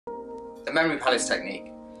The memory palace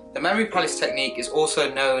technique. The memory palace technique is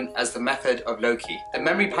also known as the method of Loki. The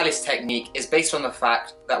memory palace technique is based on the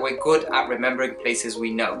fact that we're good at remembering places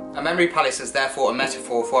we know. A memory palace is therefore a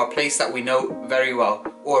metaphor for a place that we know very well,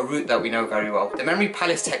 or a route that we know very well. The memory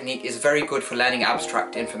palace technique is very good for learning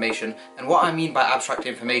abstract information, and what I mean by abstract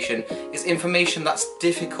information is information that's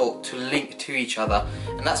difficult to link to each other,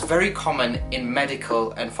 and that's very common in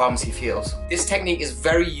medical and pharmacy fields. This technique is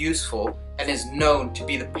very useful and is known to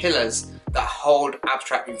be the pillars that hold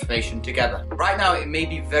abstract information together. Right now it may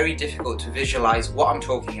be very difficult to visualize what I'm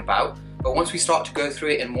talking about, but once we start to go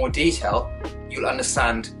through it in more detail, you'll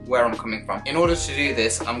understand where I'm coming from. In order to do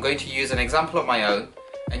this, I'm going to use an example of my own,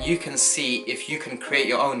 and you can see if you can create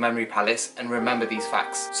your own memory palace and remember these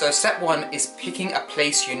facts. So step one is picking a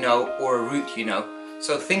place you know or a route you know.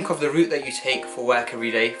 So think of the route that you take for work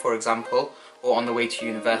every day, for example, or on the way to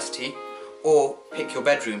university, or pick your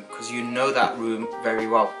bedroom because you know that room very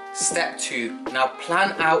well. Step 2, now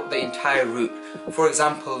plan out the entire route. For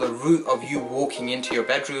example, the route of you walking into your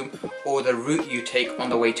bedroom or the route you take on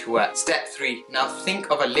the way to work. Step 3, now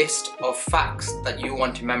think of a list of facts that you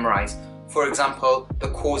want to memorize. For example, the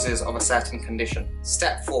causes of a certain condition.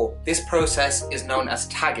 Step 4, this process is known as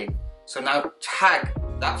tagging. So now tag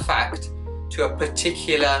that fact to a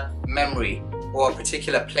particular memory or a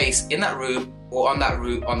particular place in that room or on that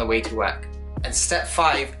route on the way to work. And step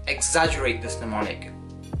 5, exaggerate this mnemonic,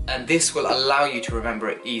 and this will allow you to remember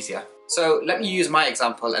it easier. So let me use my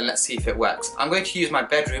example and let's see if it works. I'm going to use my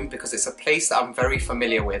bedroom because it's a place that I'm very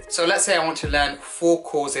familiar with. So let's say I want to learn 4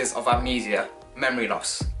 causes of amnesia, memory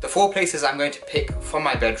loss. The 4 places I'm going to pick from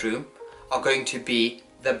my bedroom are going to be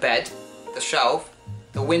the bed, the shelf,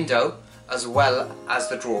 the window, as well as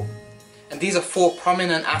the drawer. And these are 4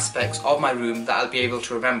 prominent aspects of my room that I'll be able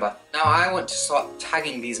to remember. Now I want to start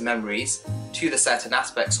tagging these memories to the certain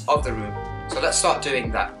aspects of the room. So let's start doing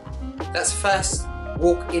that. Let's first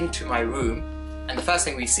walk into my room, and the first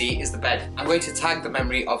thing we see is the bed. I'm going to tag the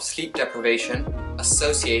memory of sleep deprivation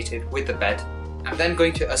associated with the bed. I'm then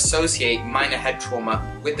going to associate minor head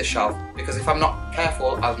trauma with the shelf, because if I'm not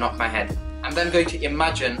careful, I'll knock my head. I'm then going to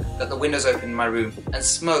imagine that the window's open in my room and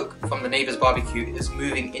smoke from the neighbour's barbecue is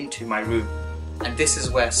moving into my room. And this is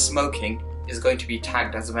where smoking is going to be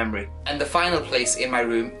tagged as a memory. And the final place in my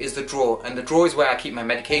room is the drawer, and the drawer is where I keep my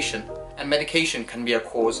medication. And medication can be a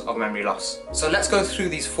cause of memory loss. So let's go through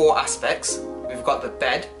these 4 aspects. We've got the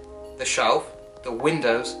bed, the shelf, the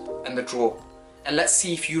windows, and the drawer. And let's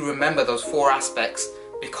see if you remember those 4 aspects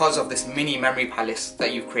because of this mini memory palace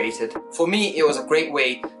that you've created. For me, it was a great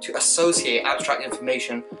way to associate abstract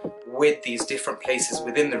information with these different places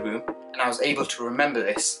within the room, and I was able to remember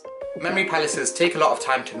this. Memory palaces take a lot of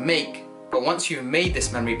time to make, but once you've made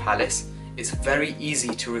this memory palace, it's very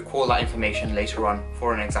easy to recall that information later on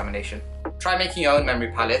for an examination. Try making your own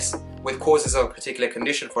memory palace with causes of a particular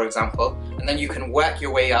condition, for example, and then you can work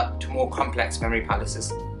your way up to more complex memory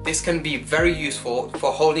palaces. This can be very useful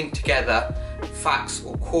for holding together facts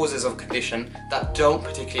or causes of condition that don't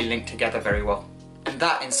particularly link together very well. And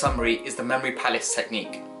that, in summary, is the memory palace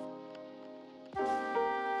technique.